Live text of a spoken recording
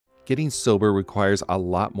Getting sober requires a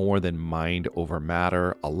lot more than mind over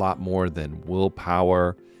matter, a lot more than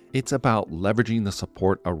willpower. It's about leveraging the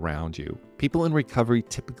support around you. People in recovery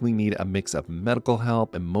typically need a mix of medical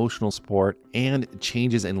help, emotional support, and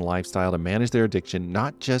changes in lifestyle to manage their addiction,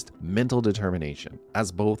 not just mental determination. As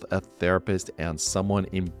both a therapist and someone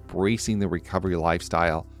embracing the recovery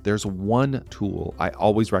lifestyle, there's one tool I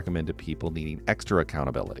always recommend to people needing extra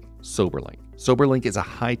accountability: SoberLink. SoberLink is a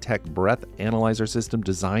high-tech breath analyzer system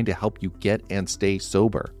designed to help you get and stay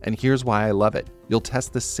sober. And here's why I love it. You'll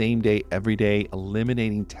test the same day, every day,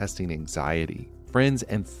 eliminating testing anxiety. Friends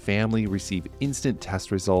and family receive instant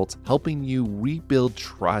test results, helping you rebuild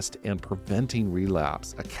trust and preventing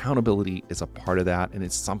relapse. Accountability is a part of that, and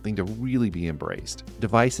it's something to really be embraced.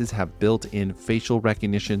 Devices have built-in facial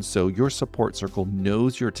recognition, so your support circle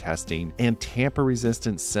knows you're testing, and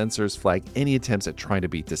tamper-resistant sensors flag any attempts at trying to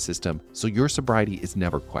beat the system, so your sobriety is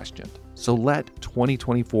never questioned. So let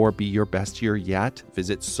 2024 be your best year yet.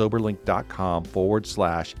 Visit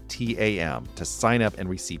soberlink.com/TAM to sign up and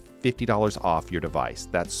receive $50 off your device.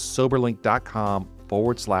 That's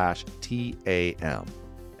soberlink.com/TAM.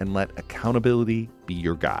 And let accountability be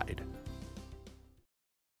your guide.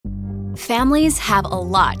 Families have a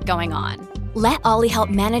lot going on. Let Ollie help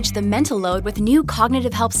manage the mental load with new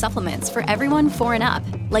cognitive help supplements for everyone 4 and up,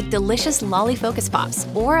 like delicious Lolly Focus Pops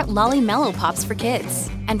or Lolly Mellow Pops for kids.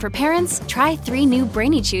 And for parents, try 3 new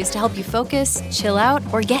Brainy Chews to help you focus, chill out,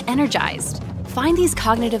 or get energized. Find these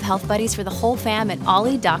cognitive health buddies for the whole fam at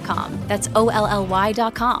ollie.com. That's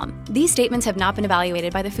OLLY.com. These statements have not been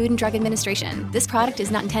evaluated by the Food and Drug Administration. This product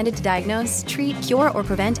is not intended to diagnose, treat, cure, or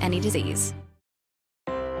prevent any disease.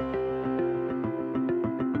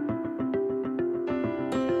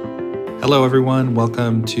 Hello, everyone.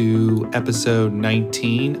 Welcome to episode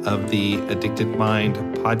 19 of the Addicted Mind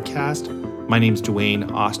podcast. My name is Dwayne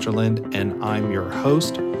Osterland, and I'm your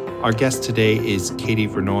host. Our guest today is Katie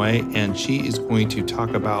Vernoy, and she is going to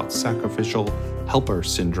talk about sacrificial helper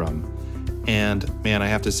syndrome. And man, I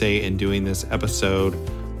have to say, in doing this episode,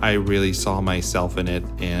 I really saw myself in it,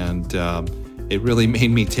 and it really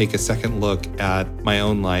made me take a second look at my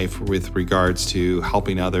own life with regards to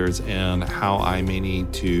helping others and how I may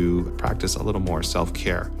need to practice a little more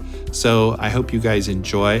self-care. So I hope you guys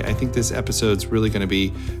enjoy. I think this episode's really going to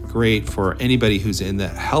be great for anybody who's in the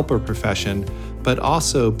helper profession, but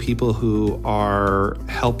also people who are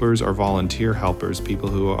helpers or volunteer helpers, people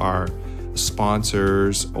who are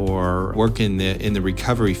sponsors or work in the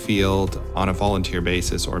recovery field on a volunteer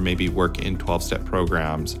basis, or maybe work in 12-step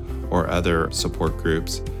programs or other support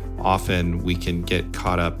groups. Often we can get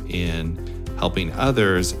caught up in helping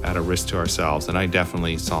others at a risk to ourselves. And I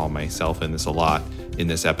definitely saw myself in this a lot in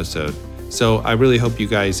this episode. So I really hope you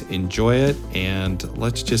guys enjoy it, and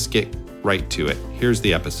let's just get right to it. Here's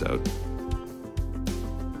the episode.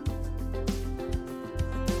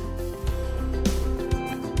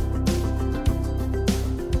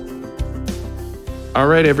 All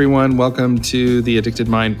right, everyone. Welcome to the Addicted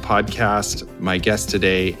Mind podcast. My guest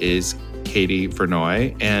today is Katie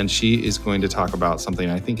Vernoy, and she is going to talk about something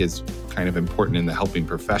I think is kind of important in the helping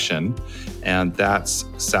profession, and that's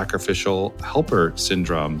sacrificial helper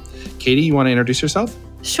syndrome. Katie, you want to introduce yourself?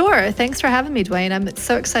 Sure. Thanks for having me, Dwayne. I'm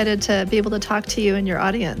so excited to be able to talk to you and your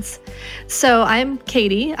audience. So I'm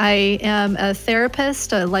Katie. I am a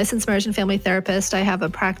therapist, a licensed marriage and family therapist. I have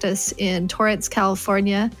a practice in Torrance,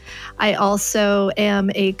 California. I also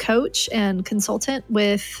am a coach and consultant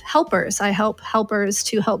with helpers. I help helpers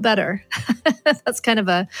to help better. That's kind of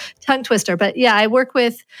a tongue twister. But yeah, I work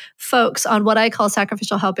with folks on what I call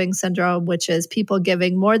sacrificial helping syndrome, which is people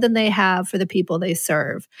giving more than they have for the people they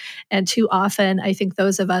serve. And too often, I think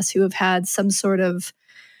those of us who have had some sort of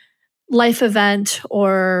life event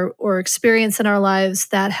or experience in our lives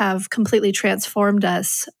that have completely transformed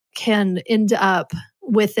us can end up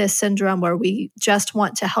with this syndrome where we just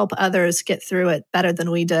want to help others get through it better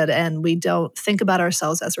than we did, and we don't think about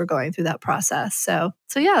ourselves as we're going through that process. So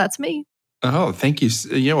yeah, that's me. Oh, thank you.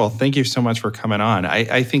 Yeah, well, thank you so much for coming on.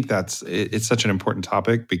 I think it's such an important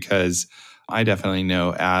topic, because I definitely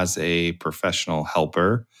know as a professional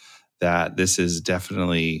helper that this has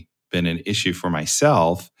definitely been an issue for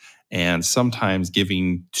myself, and sometimes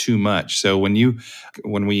giving too much. So when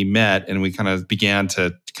we met and we kind of began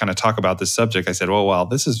to kind of talk about this subject, I said, "Oh, well,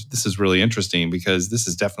 this is really interesting, because this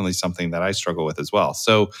is definitely something that I struggle with as well."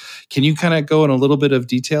 So can you kind of go in a little bit of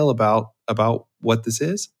detail about what this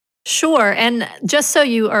is? Sure. And just so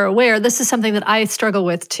you are aware, this is something that I struggle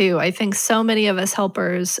with too. I think so many of us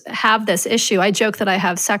helpers have this issue. I joke that I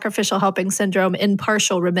have sacrificial helping syndrome in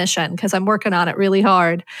partial remission because I'm working on it really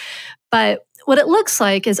hard. But what it looks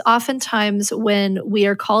like is oftentimes when we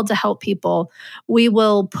are called to help people, we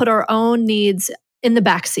will put our own needs in the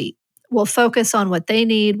back seat. We'll focus on what they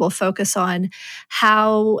need. We'll focus on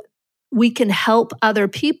how we can help other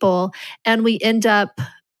people. And we end up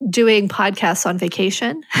doing podcasts on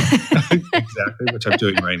vacation. Exactly, which I'm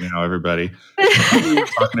doing right now, everybody.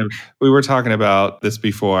 We were talking about this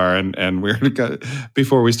before, and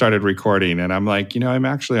before we started recording, and I'm like, I'm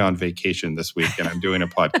actually on vacation this week, and I'm doing a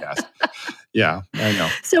podcast. Yeah, I know.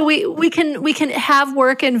 So we can have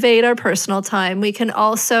work invade our personal time. We can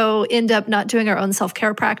also end up not doing our own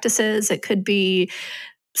self-care practices. It could be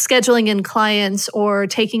scheduling in clients or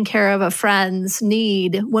taking care of a friend's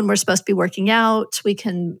need when we're supposed to be working out. We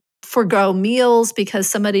can forgo meals because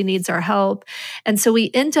somebody needs our help. And so we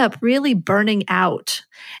end up really burning out.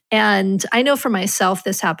 And I know for myself,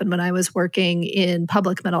 this happened when I was working in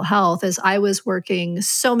public mental health. As I was working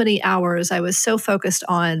so many hours, I was so focused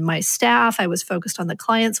on my staff. I was focused on the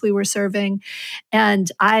clients we were serving. And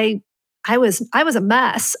I was a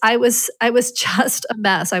mess. I was just a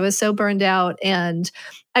mess. I was so burned out. And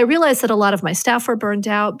I realized that a lot of my staff were burned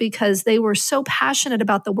out because they were so passionate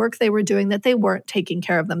about the work they were doing that they weren't taking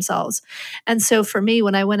care of themselves. And so for me,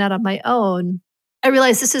 when I went out on my own, I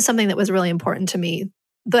realized this is something that was really important to me.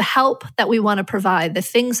 The help that we want to provide, the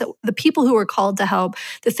things that the people who are called to help,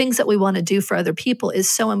 the things that we want to do for other people is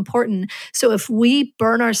so important. So if we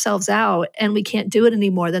burn ourselves out and we can't do it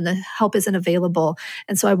anymore, then the help isn't available.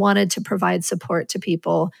 And so I wanted to provide support to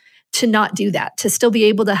people to not do that, to still be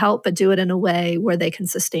able to help, but do it in a way where they can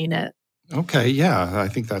sustain it. Okay, yeah, I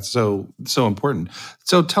think that's so important.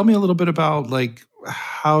 So tell me a little bit about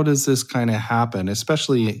how does this kind of happen,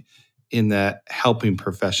 especially in that helping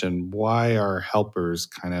profession? Why are helpers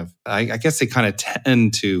I guess they kind of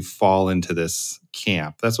tend to fall into this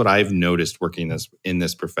camp. That's what I've noticed working in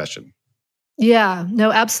this profession. Yeah, no,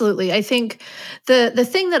 absolutely. I think the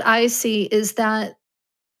thing that I see is that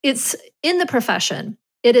it's in the profession,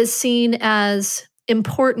 it is seen as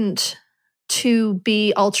important to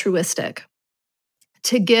be altruistic,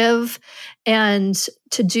 to give and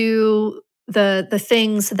to do the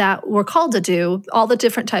things that we're called to do, all the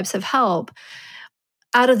different types of help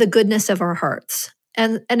out of the goodness of our hearts.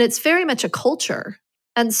 And it's very much a culture.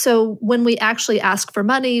 And so when we actually ask for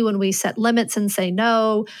money, when we set limits and say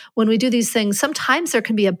no, when we do these things, sometimes there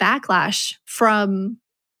can be a backlash from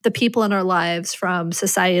the people in our lives, from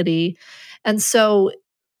society. And so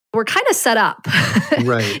we're kind of set up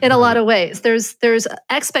Right, in a lot right. of ways. There's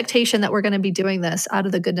expectation that we're going to be doing this out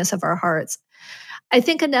of the goodness of our hearts. I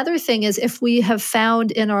think another thing is if we have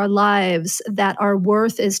found in our lives that our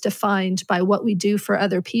worth is defined by what we do for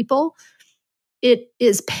other people, it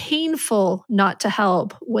is painful not to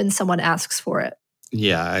help when someone asks for it.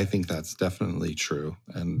 Yeah, I think that's definitely true.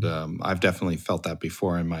 And I've definitely felt that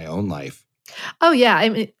before in my own life. Oh yeah, I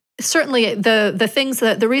mean certainly the things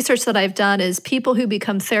that the research that I've done is people who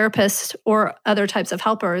become therapists or other types of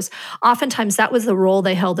helpers, oftentimes that was the role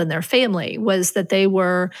they held in their family, was that they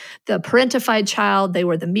were the parentified child, they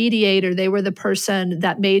were the mediator, they were the person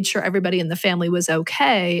that made sure everybody in the family was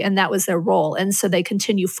okay, and that was their role. And so they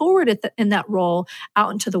continue forward in that role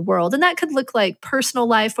out into the world. And that could look like personal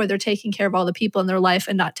life where they're taking care of all the people in their life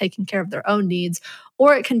and not taking care of their own needs,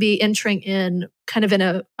 or it can be entering in kind of in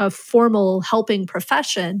a formal helping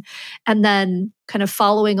profession and then kind of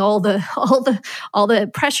following all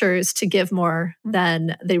the pressures to give more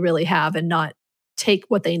than they really have and not take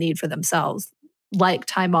what they need for themselves, like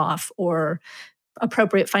time off or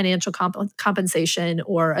appropriate financial compensation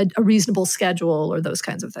or a reasonable schedule or those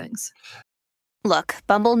kinds of things. Look,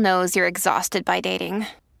 Bumble knows you're exhausted by dating.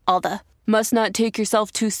 All the must not take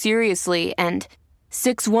yourself too seriously and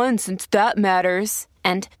 6'1" since that matters.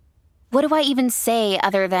 And what do I even say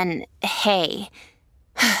other than, hey?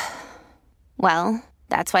 Well,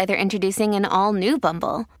 that's why they're introducing an all-new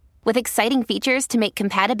Bumble, with exciting features to make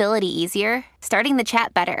compatibility easier, starting the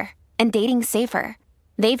chat better, and dating safer.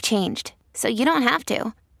 They've changed, so you don't have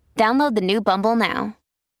to. Download the new Bumble now.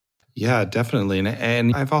 Yeah, definitely.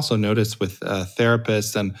 And I've also noticed with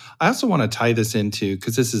therapists, and I also want to tie this into,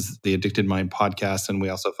 because this is the Addicted Mind podcast, and we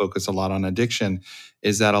also focus a lot on addiction,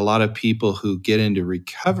 is that a lot of people who get into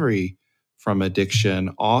recovery from addiction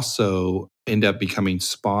also end up becoming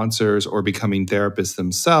sponsors or becoming therapists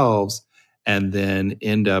themselves, and then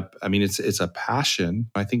end up, I mean, it's a passion.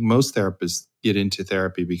 I think most therapists get into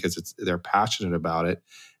therapy because they're passionate about it.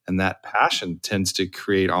 And that passion tends to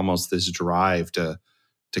create almost this drive to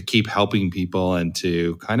keep helping people and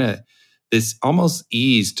to kind of this almost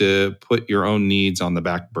ease to put your own needs on the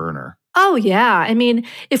back burner. Oh, yeah. I mean,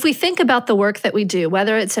 if we think about the work that we do,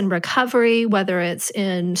 whether it's in recovery, whether it's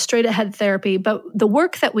in straight ahead therapy, but the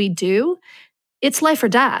work that we do it's life or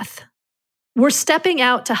death. We're stepping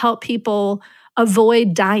out to help people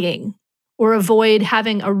avoid dying or avoid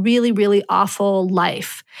having a really, really awful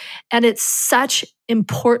life. And it's such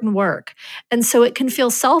important work. And so it can feel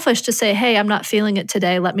selfish to say, hey, I'm not feeling it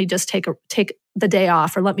today. Let me just take the day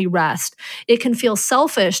off or let me rest. It can feel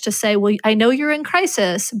selfish to say, well, I know you're in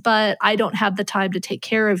crisis, but I don't have the time to take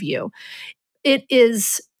care of you. It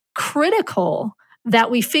is critical that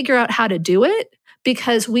we figure out how to do it,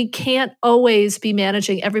 because we can't always be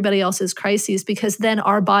managing everybody else's crises, because then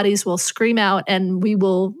our bodies will scream out and we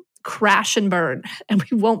will crash and burn and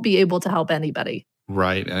we won't be able to help anybody.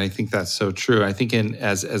 Right. And I think that's so true. I think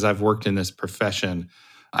as I've worked in this profession,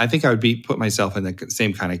 I think I would put myself in the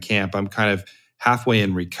same kind of camp. I'm kind of halfway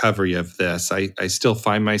in recovery of this. I still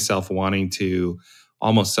find myself wanting to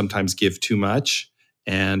almost sometimes give too much,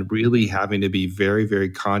 and really having to be very, very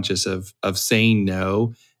conscious of saying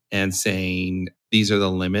no and saying these are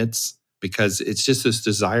the limits, because it's just this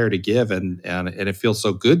desire to give, and it feels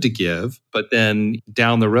so good to give. But then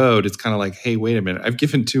down the road, it's kind of like, hey, wait a minute, I've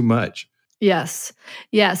given too much. Yes.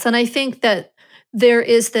 Yes. And I think that there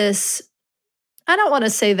is this, I don't want to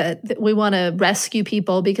say that we want to rescue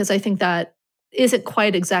people, because I think that isn't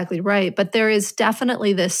quite exactly right. But there is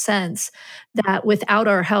definitely this sense that without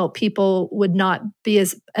our help, people would not be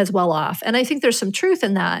as well off. And I think there's some truth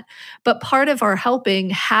in that. But part of our helping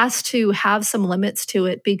has to have some limits to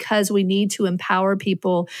it, because we need to empower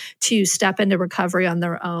people to step into recovery on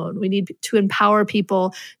their own. We need to empower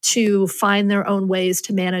people to find their own ways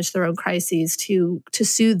to manage their own crises, to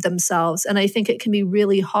soothe themselves. And I think it can be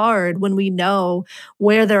really hard when we know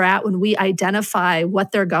where they're at, when we identify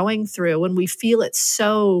what they're going through, when we feel it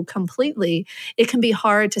so completely. It can be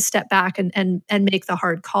hard to step back and make the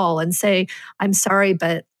hard call and say, I'm sorry,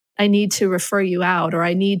 but I need to refer you out, or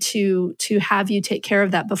I need to have you take care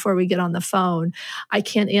of that before we get on the phone. I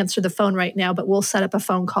can't answer the phone right now, but we'll set up a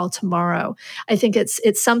phone call tomorrow. I think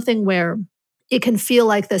it's something where it can feel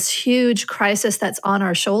like this huge crisis that's on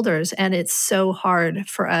our shoulders, and it's so hard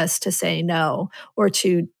for us to say no, or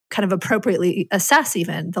to kind of appropriately assess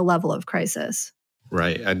even the level of crisis.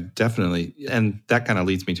 Right. I definitely. And that kind of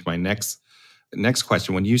leads me to my next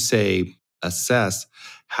question. When you say assess,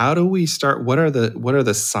 how do we start? What are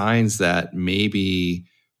the signs that maybe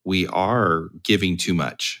we are giving too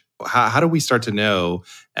much? How do we start to know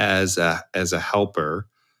as a helper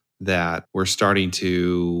that we're starting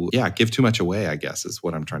to give too much away, I guess, is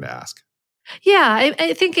what I'm trying to ask. Yeah,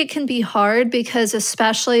 I think it can be hard, because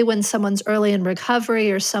especially when someone's early in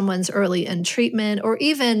recovery, or someone's early in treatment, or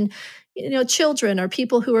even children or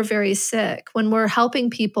people who are very sick, when we're helping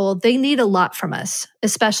people, they need a lot from us,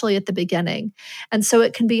 especially at the beginning. And so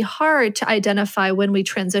it can be hard to identify when we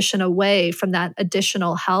transition away from that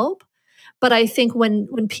additional help. But I think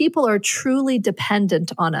when people are truly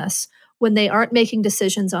dependent on us, when they aren't making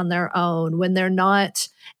decisions on their own, when they're not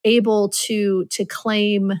able to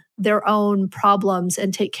claim their own problems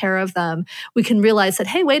and take care of them, we can realize that,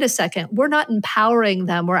 hey, wait a second, we're not empowering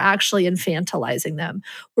them, we're actually infantilizing them.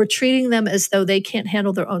 We're treating them as though they can't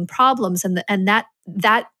handle their own problems, and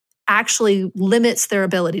that actually limits their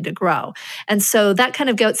ability to grow. And so that kind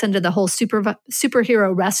of gets into the whole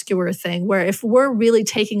superhero rescuer thing, where if we're really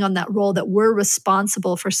taking on that role that we're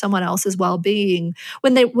responsible for someone else's well-being,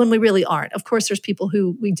 when we really aren't. Of course, there's people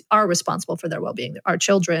who we are responsible for their well-being, our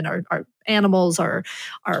children, our animals, our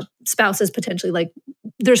spouses, potentially. Like,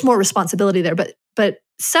 there's more responsibility there. But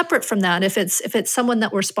separate from that, if it's someone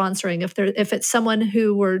that we're sponsoring, if it's someone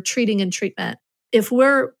who we're treating in treatment, if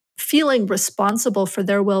we're feeling responsible for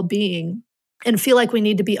their well-being and feel like we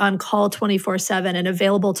need to be on call 24/7 and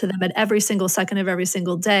available to them at every single second of every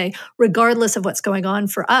single day, regardless of what's going on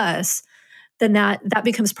for us, then that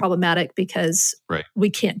becomes problematic, because Right.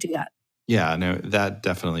 we can't do that. Yeah, no, that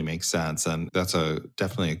definitely makes sense. And that's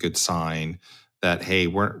definitely a good sign that, hey,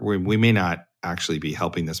 we may not actually be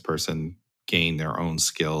helping this person gain their own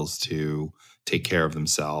skills to take care of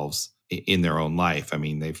themselves in their own life. I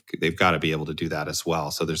mean, they've got to be able to do that as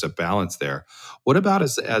well. So there's a balance there. What about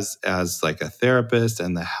as like a therapist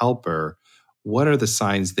and the helper? What are the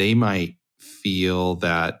signs they might feel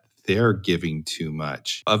that they're giving too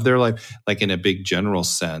much of their life, like in a big general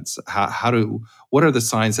sense? What are the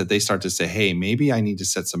signs that they start to say, hey, maybe I need to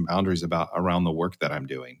set some boundaries around the work that I'm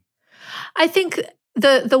doing? I think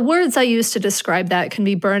the words I use to describe that can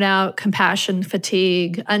be burnout, compassion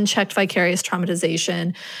fatigue, unchecked vicarious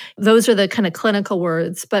traumatization. Those are the kind of clinical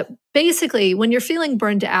words. But basically, when you're feeling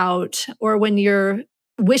burned out, or when you're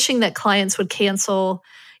wishing that clients would cancel,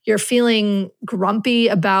 you're feeling grumpy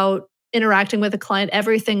about interacting with a client,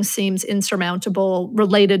 everything seems insurmountable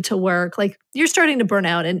related to work. Like you're starting to burn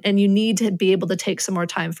out and you need to be able to take some more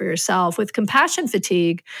time for yourself. With compassion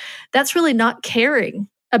fatigue, that's really not caring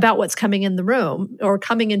about what's coming in the room or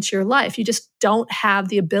coming into your life. You just don't have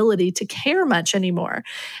the ability to care much anymore.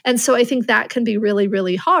 And so I think that can be really,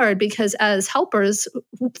 really hard because as helpers,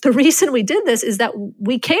 the reason we did this is that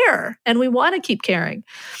we care and we want to keep caring.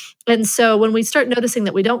 And so when we start noticing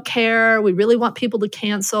that we don't care, we really want people to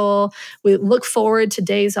cancel, we look forward to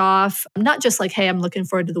days off, not just like, hey, I'm looking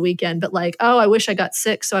forward to the weekend, but like, oh, I wish I got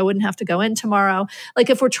sick so I wouldn't have to go in tomorrow. Like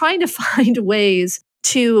if we're trying to find ways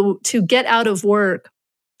to get out of work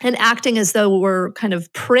and acting as though we're kind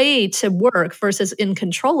of prey to work versus in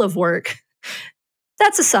control of work,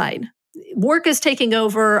 that's a sign. Work is taking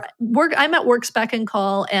over. I'm at work's beck and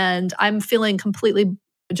call, and I'm feeling completely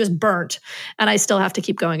just burnt, and I still have to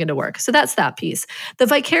keep going into work. So that's that piece. The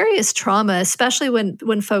vicarious trauma, especially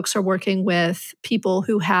when folks are working with people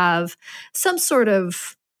who have some sort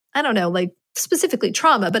of, I don't know, like specifically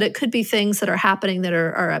trauma, but it could be things that are happening that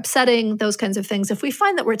are upsetting, those kinds of things. If we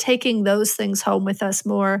find that we're taking those things home with us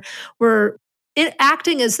more, we're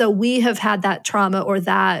acting as though we have had that trauma or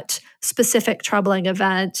that specific troubling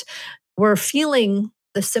event. We're feeling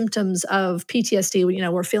the symptoms of PTSD.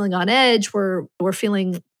 We're feeling on edge. We're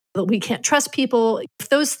feeling that we can't trust people. If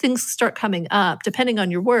those things start coming up, depending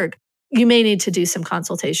on your work, you may need to do some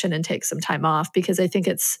consultation and take some time off because I think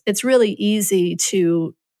it's really easy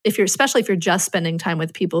to, especially if you're just spending time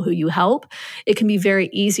with people who you help, it can be very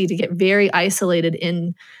easy to get very isolated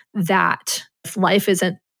in that. If life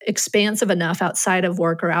isn't expansive enough outside of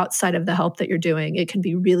work or outside of the help that you're doing, it can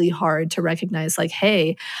be really hard to recognize like,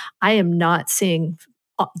 hey, I am not seeing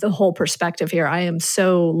the whole perspective here. I am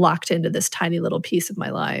so locked into this tiny little piece of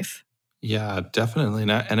my life. Yeah, definitely.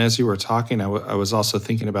 And as you were talking, I was also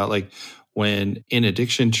thinking about like when in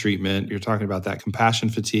addiction treatment, you're talking about that compassion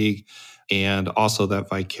fatigue and also that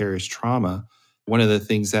vicarious trauma. One of the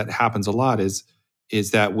things that happens a lot is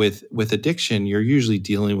that with addiction, you're usually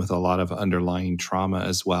dealing with a lot of underlying trauma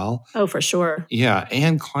as well. Oh, for sure. Yeah,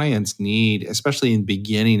 and clients need, especially in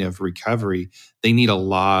beginning of recovery, they need a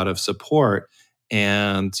lot of support.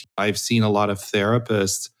 And I've seen a lot of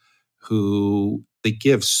therapists who they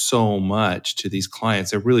give so much to these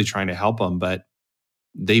clients. They're really trying to help them, but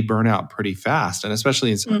they burn out pretty fast. And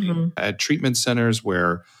especially at treatment centers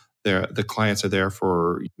where the clients are there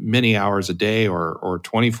for many hours a day or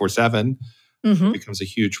 24/7, becomes a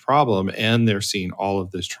huge problem. And they're seeing all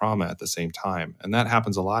of this trauma at the same time. And that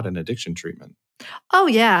happens a lot in addiction treatment. Oh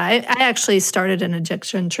yeah, I actually started an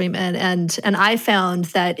addiction treatment, and I found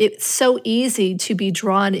that it's so easy to be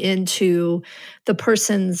drawn into the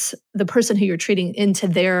person who you're treating into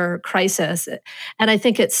their crisis, and I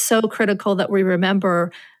think it's so critical that we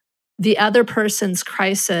remember the other person's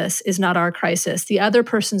crisis is not our crisis. The other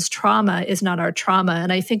person's trauma is not our trauma.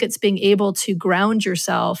 And I think it's being able to ground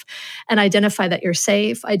yourself and identify that you're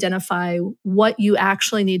safe, identify what you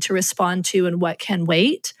actually need to respond to and what can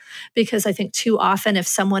wait. Because I think too often, if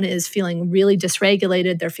someone is feeling really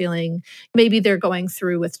dysregulated, maybe they're going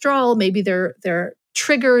through withdrawal, maybe they're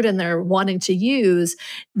triggered and they're wanting to use,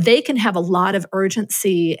 they can have a lot of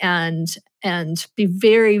urgency and be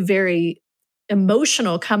very, very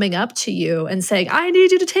emotional coming up to you and saying, I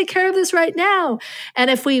need you to take care of this right now. And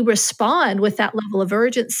if we respond with that level of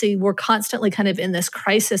urgency, we're constantly kind of in this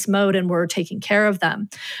crisis mode and we're taking care of them.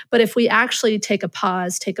 But if we actually take a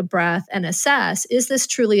pause, take a breath and assess, is this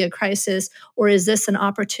truly a crisis or is this an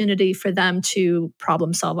opportunity for them to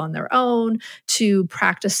problem solve on their own, to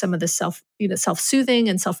practice some of the self-soothing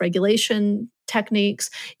and self-regulation techniques?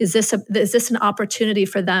 Is this an opportunity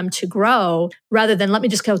for them to grow rather than let me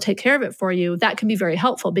just go take care of it for you? That can be very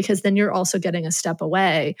helpful because then you're also getting a step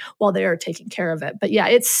away while they're taking care of it. But yeah,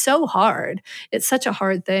 it's so hard. It's such a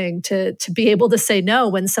hard thing to be able to say no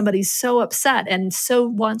when somebody's so upset and so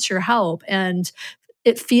wants your help. And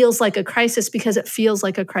it feels like a crisis because it feels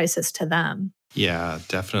like a crisis to them. Yeah,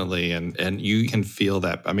 definitely. And you can feel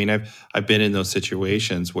that. I mean, I've been in those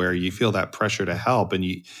situations where you feel that pressure to help and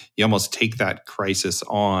you almost take that crisis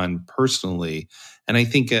on personally. And I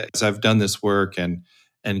think as I've done this work and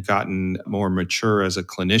gotten more mature as a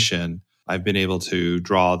clinician, I've been able to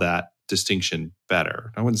draw that distinction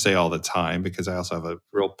better. I wouldn't say all the time because I also have a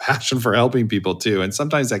real passion for helping people too. And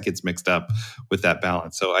sometimes that gets mixed up with that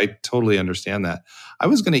balance. So I totally understand that. I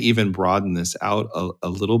was going to even broaden this out a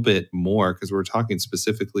little bit more because we're talking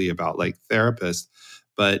specifically about like therapists,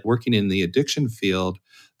 but working in the addiction field,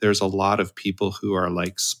 there's a lot of people who are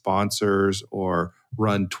like sponsors or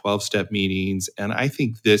run 12-step meetings. And I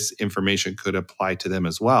think this information could apply to them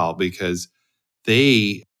as well because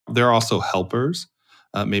they're also helpers.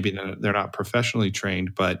 Maybe they're not professionally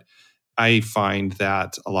trained, but I find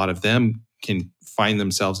that a lot of them can find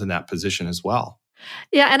themselves in that position as well.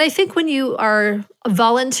 Yeah, and I think when you are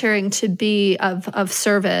volunteering to be of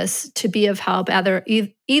service, to be of help,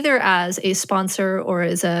 either as a sponsor or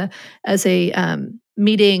as a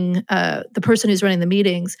meeting, the person who's running the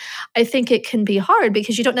meetings, I think it can be hard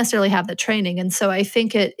because you don't necessarily have the training, and so I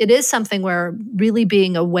think it is something where really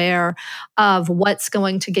being aware of what's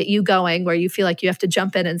going to get you going, where you feel like you have to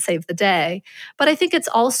jump in and save the day. But I think it's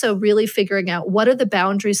also really figuring out what are the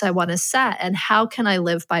boundaries I want to set and how can I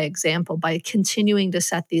live by example by continuing to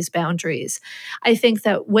set these boundaries. I think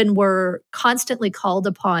that when we're constantly called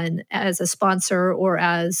upon as a sponsor or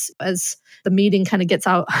as the meeting kind of gets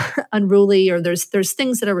out unruly or there's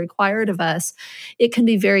things that are required of us, it can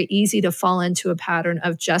be very easy to fall into a pattern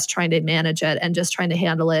of just trying to manage it and just trying to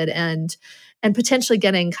handle it and potentially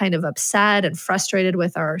getting kind of upset and frustrated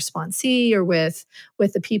with our sponsee or with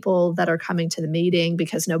the people that are coming to the meeting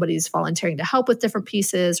because nobody's volunteering to help with different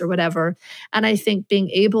pieces or whatever. And I think being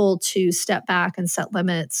able to step back and set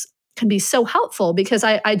limits can be so helpful because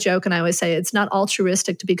I joke and I always say it's not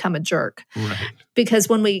altruistic to become a jerk. Right. Because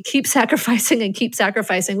when we keep sacrificing and keep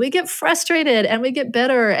sacrificing, we get frustrated and we get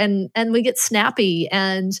bitter and we get snappy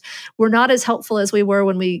and we're not as helpful as we were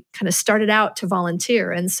when we kind of started out to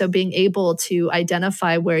volunteer. And so being able to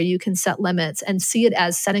identify where you can set limits and see it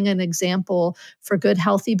as setting an example for good,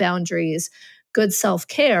 healthy boundaries, good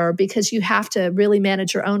self-care, because you have to really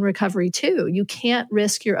manage your own recovery too. You can't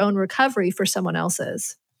risk your own recovery for someone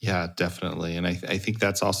else's. Yeah, definitely. And I think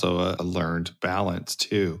that's also a learned balance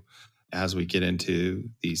too, as we get into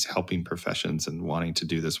these helping professions and wanting to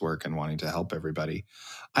do this work and wanting to help everybody.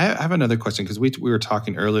 I have another question because we were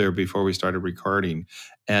talking earlier before we started recording,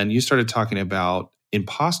 and you started talking about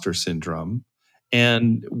imposter syndrome.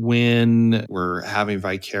 And when we're having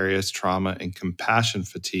vicarious trauma and compassion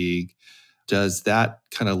fatigue, does that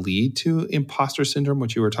kind of lead to imposter syndrome,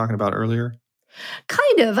 what you were talking about earlier?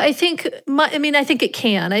 Kind of. I think I think it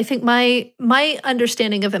can. I think my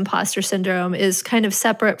understanding of imposter syndrome is kind of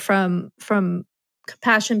separate from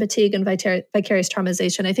compassion fatigue and vicarious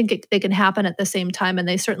traumatization. I think they can happen at the same time and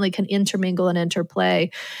they certainly can intermingle and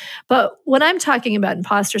interplay. But when I'm talking about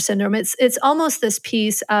imposter syndrome, it's almost this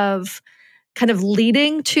piece of kind of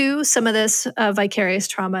leading to some of this vicarious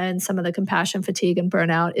trauma and some of the compassion fatigue and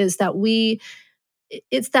burnout is that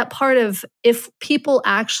it's that part of if people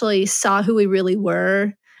actually saw who we really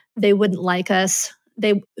were, they wouldn't like us.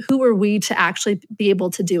 Who are we to actually be able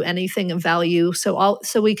to do anything of value? So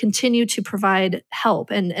we continue to provide help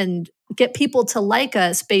and get people to like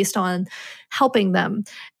us based on helping them.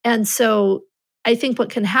 And so I think what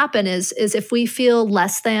can happen is if we feel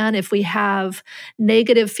less than, if we have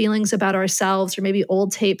negative feelings about ourselves or maybe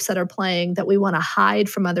old tapes that are playing that we want to hide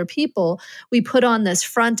from other people, we put on this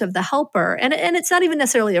front of the helper. And it's not even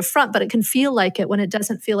necessarily a front, but it can feel like it when it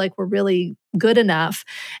doesn't feel like we're really good enough.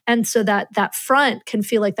 And so that front can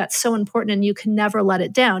feel like that's so important and you can never let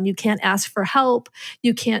it down. You can't ask for help.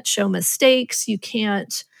 You can't show mistakes. You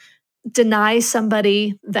can't deny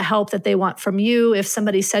somebody the help that they want from you. If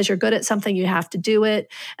somebody says you're good at something, you have to do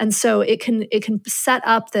it. And so it can set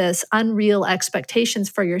up this unreal expectations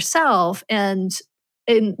for yourself, and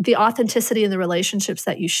in the authenticity in the relationships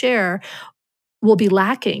that you share will be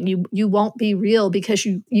lacking. You won't be real because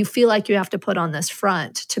you feel like you have to put on this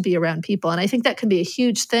front to be around people. And I think that can be a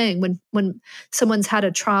huge thing when someone's had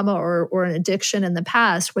a trauma or an addiction in the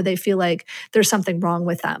past where they feel like there's something wrong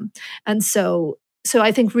with them. And so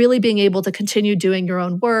I think really being able to continue doing your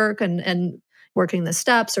own work and working the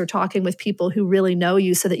steps or talking with people who really know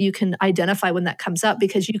you so that you can identify when that comes up,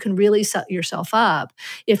 because you can really set yourself up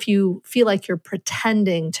if you feel like you're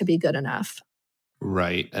pretending to be good enough.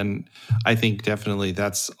 Right. And I think definitely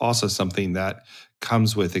that's also something that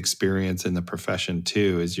comes with experience in the profession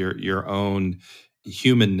too, is your own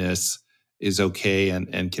humanness is okay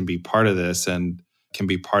and can be part of this and can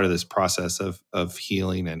be part of this process of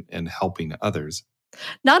healing and helping others.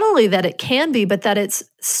 Not only that it can be, but that it's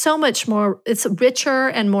so much more, it's richer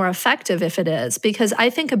and more effective if it is. Because I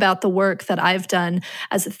think about the work that I've done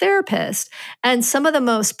as a therapist, and some of the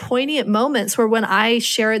most poignant moments were when I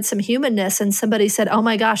shared some humanness and somebody said, "Oh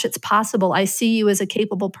my gosh, it's possible. I see you as a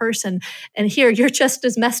capable person. And here, you're just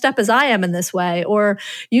as messed up as I am in this way." Or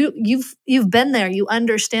you've been there, you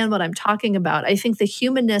understand what I'm talking about. I think the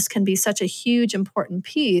humanness can be such a huge, important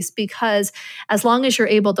piece because as long as you're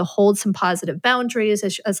able to hold some positive boundaries,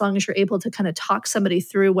 as long as you're able to kind of talk somebody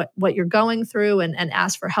through what you're going through and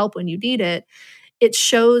ask for help when you need it, it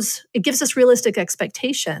gives us realistic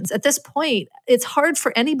expectations. At this point, it's hard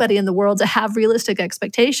for anybody in the world to have realistic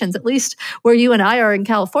expectations, at least where you and I are in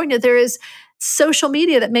California. social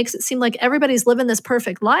media that makes it seem like everybody's living this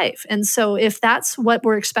perfect life. And so if that's what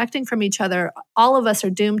we're expecting from each other, all of us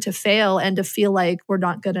are doomed to fail and to feel like we're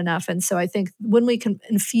not good enough. And so I think when we can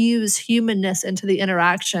infuse humanness into the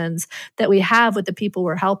interactions that we have with the people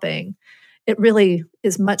we're helping, it really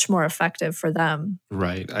is much more effective for them.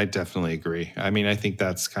 Right. I definitely agree. I mean, I think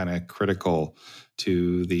that's kind of critical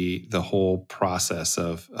to the whole process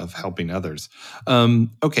of helping others.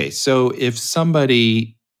 Okay, so if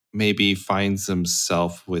somebody maybe finds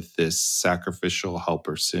themselves with this sacrificial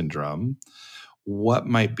helper syndrome, what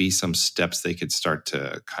might be some steps they could start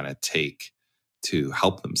to kind of take to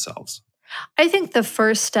help themselves? I think the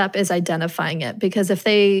first step is identifying it, because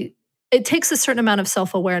it takes a certain amount of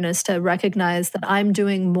self-awareness to recognize that I'm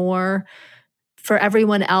doing more for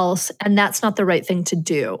everyone else, and that's not the right thing to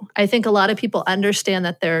do. I think a lot of people understand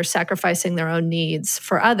that they're sacrificing their own needs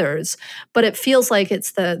for others, but it feels like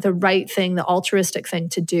it's the right thing, the altruistic thing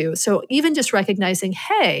to do. So even just recognizing,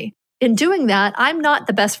 hey, in doing that, I'm not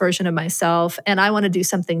the best version of myself, and I want to do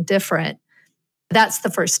something different. That's the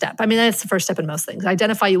first step. I mean, that's the first step in most things.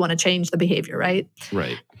 Identify you want to change the behavior, right?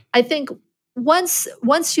 Right. I think once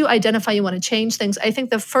you identify you want to change things, I think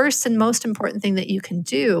the first and most important thing that you can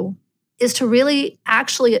do is to really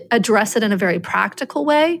actually address it in a very practical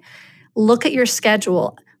way. Look at your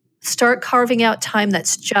schedule. Start carving out time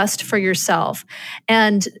that's just for yourself,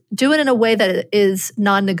 and do it in a way that is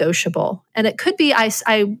non-negotiable. And it could be I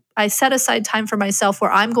set aside time for myself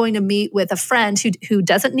where I'm going to meet with a friend who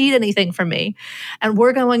doesn't need anything from me, and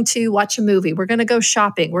we're going to watch a movie. We're going to go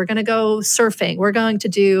shopping. We're going to go surfing. We're going to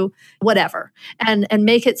do whatever, and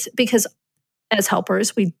make it, because as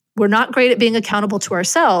helpers, we're not great at being accountable to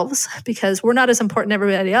ourselves because we're not as important as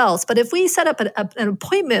everybody else. But if we set up an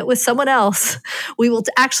appointment with someone else, we will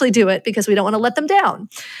actually do it because we don't want to let them down.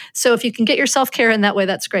 So if you can get your self-care in that way,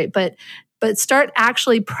 that's great. But start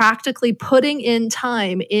actually practically putting in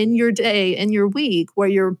time in your day, in your week, where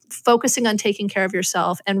you're focusing on taking care of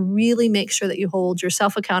yourself, and really make sure that you hold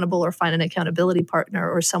yourself accountable or find an accountability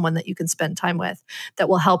partner or someone that you can spend time with that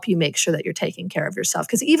will help you make sure that you're taking care of yourself.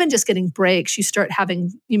 Because even just getting breaks, you start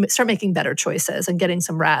making better choices and getting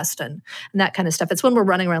some rest and that kind of stuff. It's when we're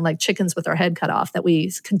running around like chickens with our head cut off that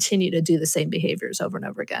we continue to do the same behaviors over and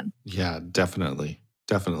over again. Yeah, definitely.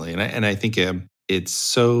 Definitely. And I think it's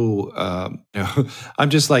so, I'm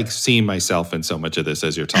just like seeing myself in so much of this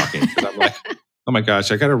as you're talking. I'm like, oh my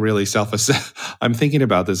gosh, I got to really self-assess. I'm thinking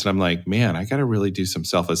about this and I'm like, man, I got to really do some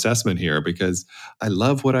self-assessment here, because I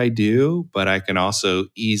love what I do, but I can also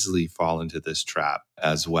easily fall into this trap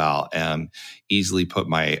as well, and easily put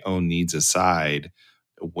my own needs aside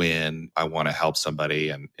when I want to help somebody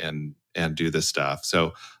and do this stuff.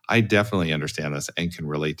 So I definitely understand this and can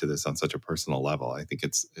relate to this on such a personal level. I think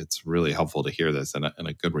it's really helpful to hear this, and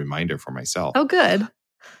a good reminder for myself. Oh, good.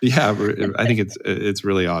 Yeah, I think it's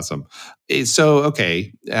really awesome. So,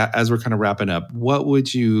 okay, as we're kind of wrapping up, what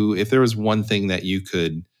would you, if there was one thing that you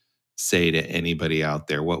could say to anybody out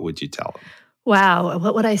there, what would you tell them? Wow.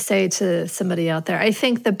 What would I say to somebody out there? I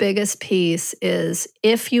think the biggest piece is,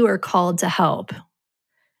 if you are called to help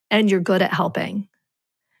and you're good at helping,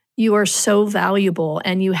 you are so valuable,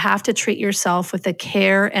 and you have to treat yourself with the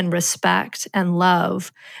care and respect and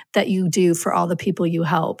love that you do for all the people you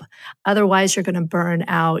help. Otherwise, you're going to burn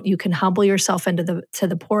out. You can humble yourself to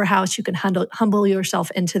the poorhouse. You can humble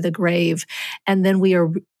yourself into the grave. And then we are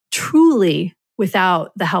truly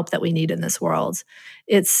without the help that we need in this world.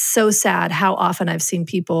 It's so sad how often I've seen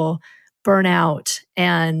people burn out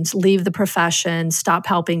and leave the profession, stop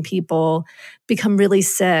helping people, become really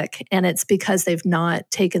sick. And it's because they've not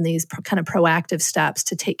taken these kind of proactive steps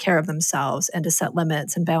to take care of themselves and to set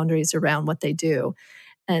limits and boundaries around what they do.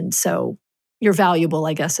 And so you're valuable,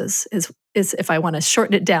 I guess, is if I want to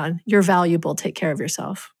shorten it down, you're valuable. Take care of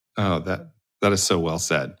yourself. Oh, that is so well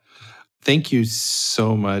said. Thank you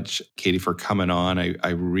so much, Katie, for coming on.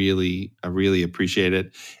 I really appreciate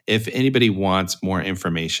it. If anybody wants more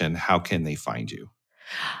information, how can they find you?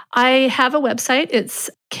 I have a website.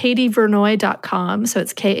 It's katievernoy.com. So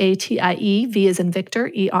it's Katie, V as in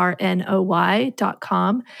Victor,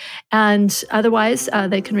 ERNOY.com. And otherwise,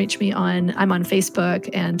 they can reach me I'm on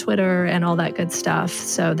Facebook and Twitter and all that good stuff.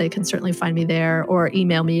 So they can certainly find me there, or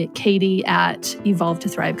email me at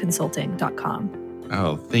katie@evolvetothriveconsulting.com.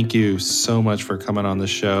 Oh, thank you so much for coming on the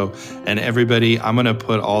show. And everybody, I'm going to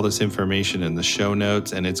put all this information in the show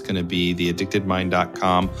notes, and it's going to be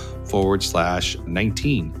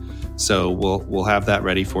theaddictedmind.com/19. So we'll have that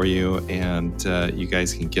ready for you, and you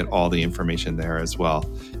guys can get all the information there as well.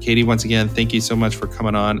 Katie, once again, thank you so much for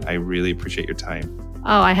coming on. I really appreciate your time.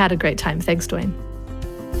 Oh, I had a great time. Thanks, Dwayne.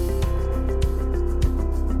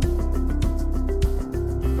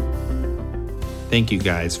 Thank you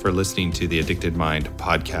guys for listening to the Addicted Mind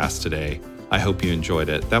podcast today. I hope you enjoyed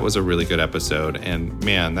it. That was a really good episode, and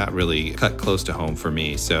man, that really cut close to home for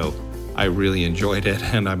me. So I really enjoyed it,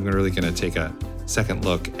 and I'm really going to take a second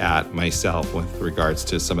look at myself with regards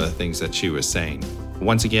to some of the things that she was saying.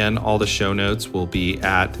 Once again, all the show notes will be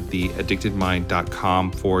at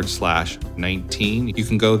theaddictedmind.com/19. You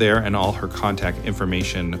can go there and all her contact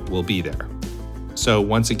information will be there. So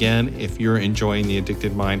once again, if you're enjoying the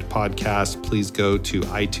Addicted Mind podcast, please go to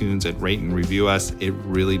iTunes and rate and review us. It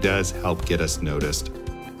really does help get us noticed.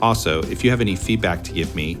 Also, if you have any feedback to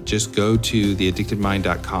give me, just go to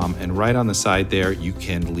theaddictedmind.com and right on the side there, you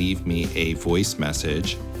can leave me a voice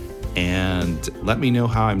message and let me know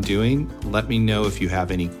how I'm doing. Let me know if you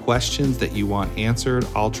have any questions that you want answered.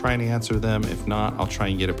 I'll try and answer them. If not, I'll try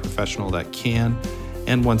and get a professional that can.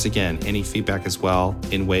 And once again, any feedback as well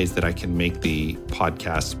in ways that I can make the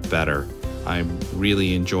podcast better. I'm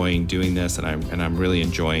really enjoying doing this, and I'm really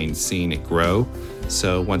enjoying seeing it grow.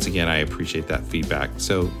 So once again, I appreciate that feedback.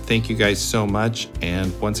 So thank you guys so much.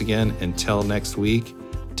 And once again, until next week,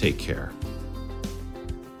 take care.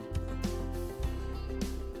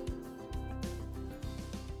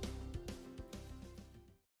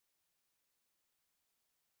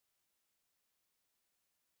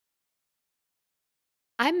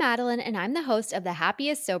 I'm Madeline, and I'm the host of the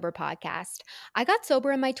Happiest Sober podcast. I got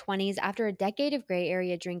sober in my 20s after a decade of gray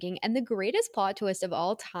area drinking, and the greatest plot twist of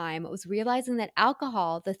all time was realizing that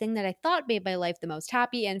alcohol, the thing that I thought made my life the most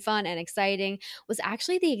happy and fun and exciting, was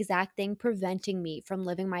actually the exact thing preventing me from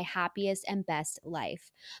living my happiest and best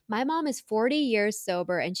life. My mom is 40 years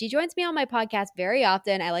sober, and she joins me on my podcast very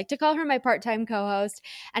often. I like to call her my part-time co-host,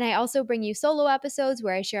 and I also bring you solo episodes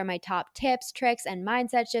where I share my top tips, tricks, and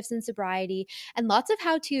mindset shifts in sobriety, and lots of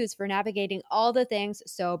how-tos for navigating all the things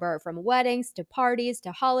sober, from weddings to parties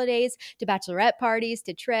to holidays to bachelorette parties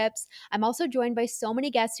to trips. I'm also joined by so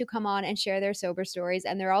many guests who come on and share their sober stories,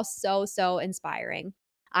 and they're all so inspiring.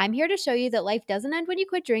 I'm here to show you that life doesn't end when you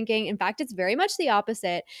quit drinking. In fact, it's very much the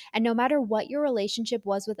opposite. And no matter what your relationship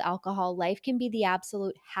was with alcohol, life can be the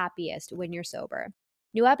absolute happiest when you're sober.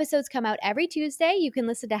 New episodes come out every Tuesday. You can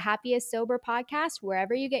listen to Happiest Sober podcast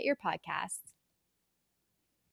wherever you get your podcasts.